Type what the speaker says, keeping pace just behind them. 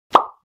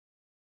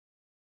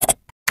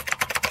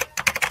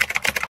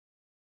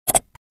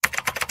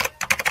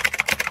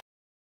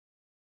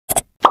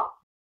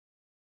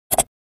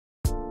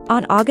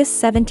On August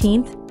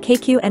 17,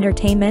 KQ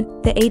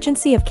Entertainent, the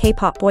agency of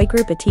K-pop boy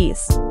group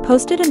ATEEZ,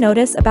 posted a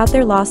notice about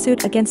their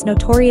lawsuit against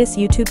notorious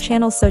YouTube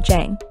channel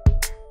Sojang.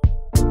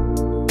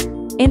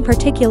 In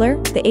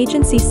particular, the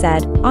agency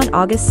said, on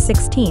August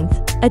 16,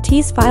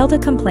 ATEEZ filed a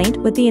complaint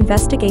with the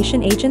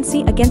investigation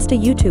agency against a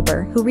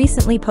YouTuber who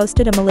recently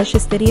posted a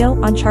malicious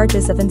video on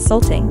charges of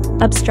insulting,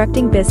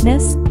 obstructing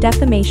business,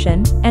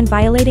 defamation, and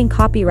violating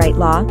copyright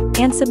law,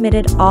 and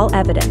submitted all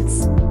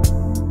evidence.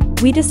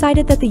 We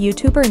decided that the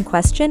YouTuber in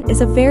question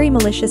is a very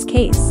malicious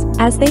case,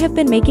 as they have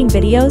been making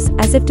videos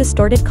as if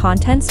distorted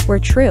contents were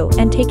true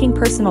and taking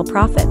personal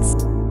profits.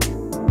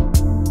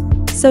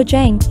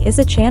 Sojang is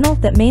a channel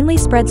that mainly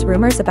spreads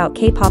rumors about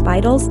K-pop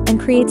idols and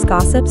creates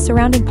gossip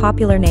surrounding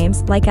popular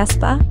names like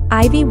aespa,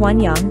 IVE Jang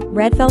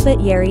Wonyoung, Velvet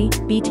Yeri,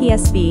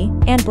 BTS V,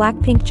 and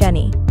BLACKPINK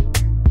Jennie.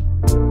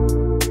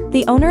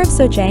 The owner of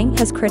Sojang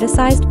has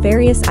criticized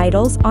various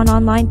idols on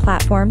online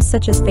platforms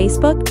such as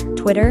Facebook,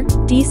 Twitter,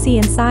 DC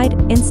Inside,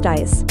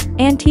 InStyles,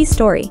 and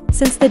T-Story,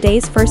 since the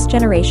day's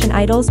first-generation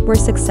idols were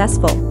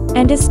successful,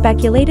 and is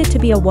speculated to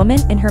be a woman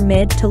in her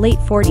mid to late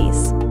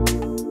 40s.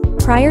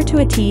 Prior to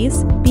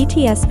ATEEZ,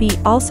 BTS V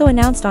also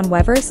announced on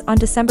Weverse on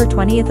December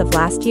 20 of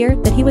last year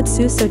that he would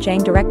sue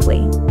Sojang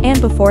directly, and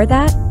before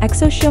that,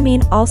 EXO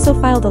Xiumin also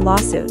filed a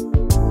lawsuit.